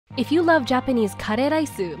If you love Japanese kare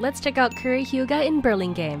rice, let's check out Curry Hyuga in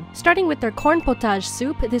Burlingame. Starting with their corn potage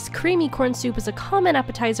soup, this creamy corn soup is a common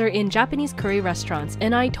appetizer in Japanese curry restaurants,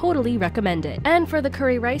 and I totally recommend it. And for the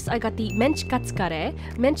curry rice, I got the menchikatsu kare.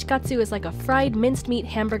 Menchikatsu is like a fried minced meat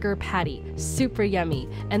hamburger patty. Super yummy.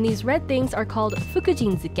 And these red things are called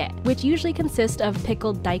fukujinzuke, which usually consist of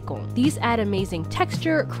pickled daikon. These add amazing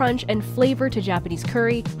texture, crunch, and flavor to Japanese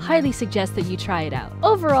curry. Highly suggest that you try it out.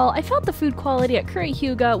 Overall, I felt the food quality at Curry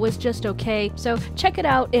Hyuga was just okay, so check it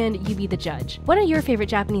out and you be the judge. What are your favorite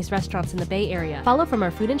Japanese restaurants in the Bay Area? Follow from our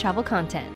food and travel content.